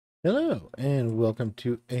Hello and welcome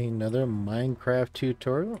to another Minecraft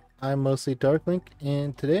tutorial. I'm mostly Darklink,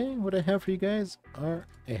 and today what I have for you guys are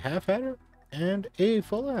a half adder and a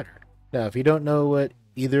full adder. Now if you don't know what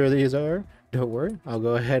either of these are, don't worry, I'll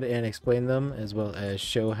go ahead and explain them as well as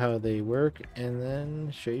show how they work and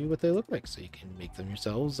then show you what they look like so you can make them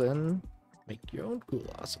yourselves and make your own cool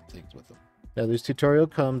awesome things with them. Now this tutorial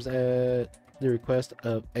comes at the request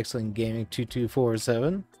of Excellent Gaming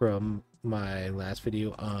 2247 from my last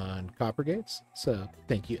video on copper gates. So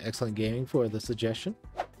thank you Excellent Gaming for the suggestion.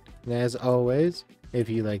 And as always, if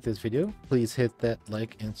you like this video, please hit that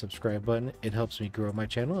like and subscribe button. It helps me grow my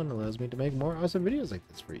channel and allows me to make more awesome videos like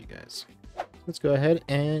this for you guys. Let's go ahead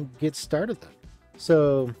and get started then.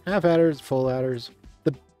 So half adders, full adders,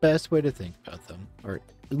 the best way to think about them, or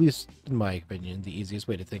at least in my opinion, the easiest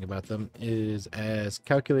way to think about them is as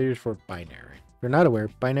calculators for binary. If you're not aware,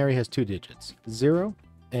 binary has two digits, 0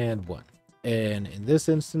 and 1. And in this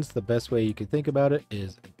instance, the best way you could think about it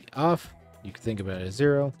is off, you could think about it as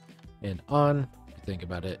 0, and on, you could think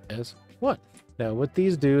about it as 1. Now what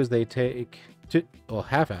these do is they take two, well,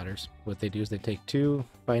 half adders, what they do is they take two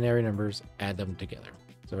binary numbers, add them together.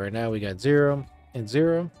 So right now we got 0 and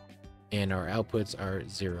 0, and our outputs are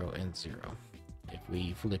 0 and 0. If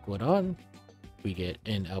we flick one on, we get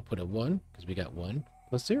an output of 1 because we got 1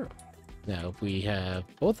 plus 0. Now if we have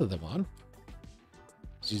both of them on,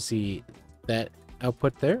 as you see, that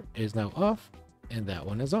output there is now off and that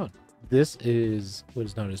one is on. This is what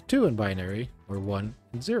is known as 2 in binary, or 1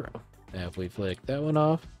 and 0. Now if we flick that one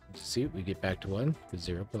off, you see we get back to 1 because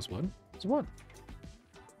 0 plus 1 is 1.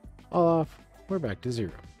 All off, we're back to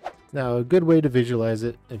 0. Now a good way to visualize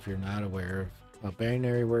it, if you're not aware of how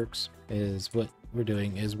binary works, is what we're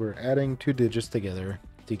doing is we're adding two digits together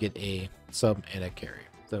to get a sum and a carry.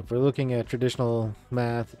 So if we're looking at traditional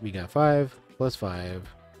math, we got 5 plus 5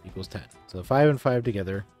 equals 10. So 5 and 5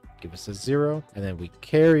 together give us a 0, and then we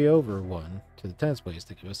carry over 1 to the tens place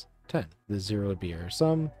to give us 10. The 0 would be our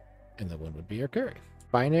sum, and the 1 would be our carry.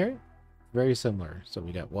 Binary, very similar. So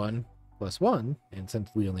we got 1 plus 1, and since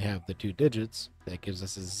we only have the two digits, that gives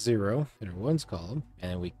us a 0 in our ones column,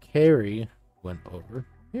 and then we carry 1 over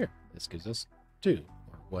here. This gives us 2,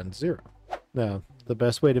 or 1, 0. Now, the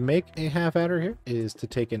best way to make a half adder here is to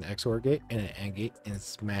take an XOR gate and an AND gate and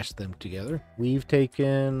smash them together. We've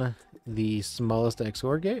taken the smallest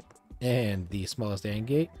XOR gate and the smallest AND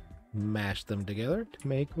gate, mashed them together to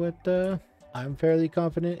make what I'm fairly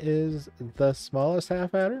confident is the smallest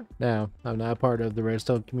half adder. Now, I'm not part of the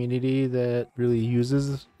redstone community that really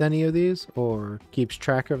uses any of these or keeps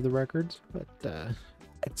track of the records, but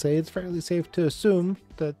I'd say it's fairly safe to assume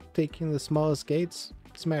that taking the smallest gates,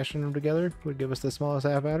 smashing them together would give us the smallest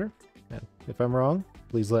half adder. And if I'm wrong,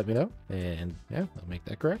 please let me know, and yeah, I'll make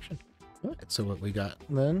that correction. All right, so what we got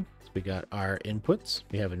then is we got our inputs.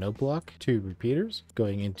 We have a note block, two repeaters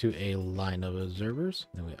going into a line of observers,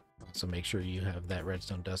 and we also make sure you have that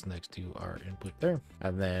redstone dust next to our input there.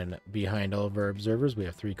 And then behind all of our observers, we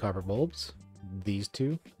have three copper bulbs. These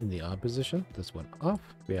two in the on position, this one off.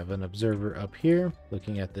 We have an observer up here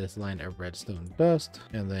looking at this line of redstone dust,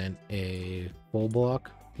 and then a full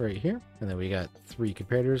block right here. And then we got three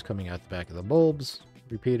comparators coming out the back of the bulbs,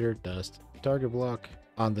 repeater, dust, target block.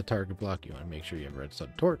 On the target block, you want to make sure you have a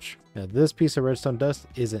redstone torch. Now this piece of redstone dust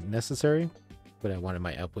isn't necessary, but I wanted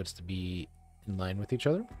my outputs to be in line with each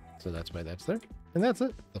other, so that's why that's there. And that's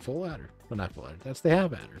it, the full adder. Well, not full adder, that's the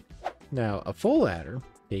half adder. Now a full adder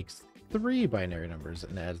takes three binary numbers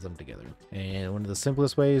and adds them together. And one of the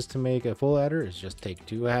simplest ways to make a full adder is just take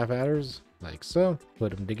two half adders like so,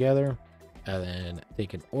 put them together, and then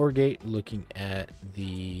take an OR gate looking at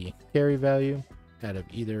the carry value out of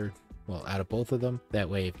either, well, out of both of them. That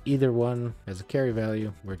way, if either one has a carry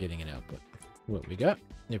value, we're getting an output. What we got,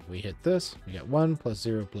 if we hit this, we got 1 plus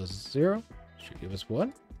 0 plus 0 should give us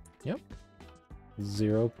 1. Yep.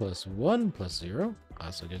 0 plus 1 plus 0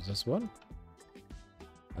 also gives us 1.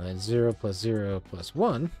 And then 0 plus 0 plus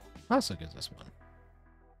 1 also gives us 1.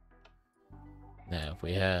 Now, if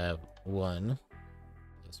we have 1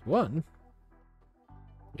 plus 1,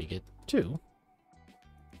 we get 2.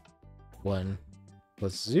 1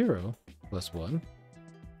 plus 0 plus 1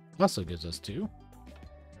 also gives us 2.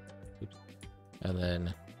 Oops. And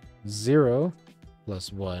then 0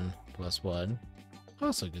 plus 1 plus 1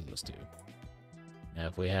 also gives us 2. Now,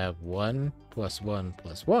 if we have 1 plus 1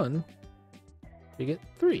 plus 1, we get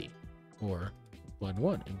 3, or 1,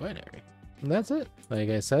 1 in binary. And that's it. Like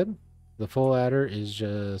I said, the full adder is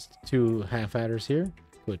just two half adders here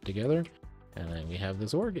put together, and then we have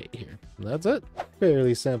this OR gate here. And that's it.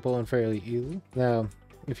 Fairly simple and fairly easy. Now,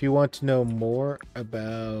 if you want to know more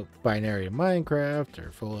about binary Minecraft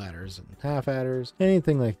or full adders and half adders,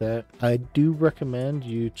 anything like that, I do recommend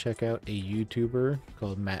you check out a YouTuber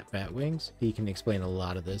called Matt Batwings. He can explain a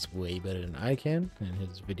lot of this way better than I can, and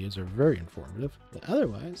his videos are very informative. But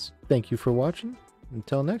otherwise, thank you for watching.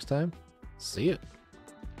 Until next time, see ya.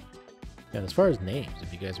 And as far as names,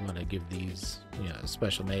 if you guys want to give these, a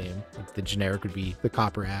special name, like the generic would be the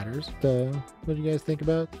copper adders. What do you guys think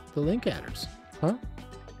about the link adders? Huh?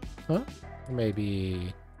 Or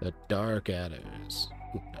maybe the dark adders.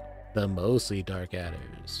 Ooh, no, the mostly dark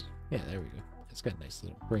adders. Yeah, there we go. It's got a nice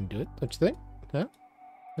little ring to it, don't you think? Huh?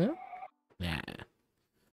 Nah.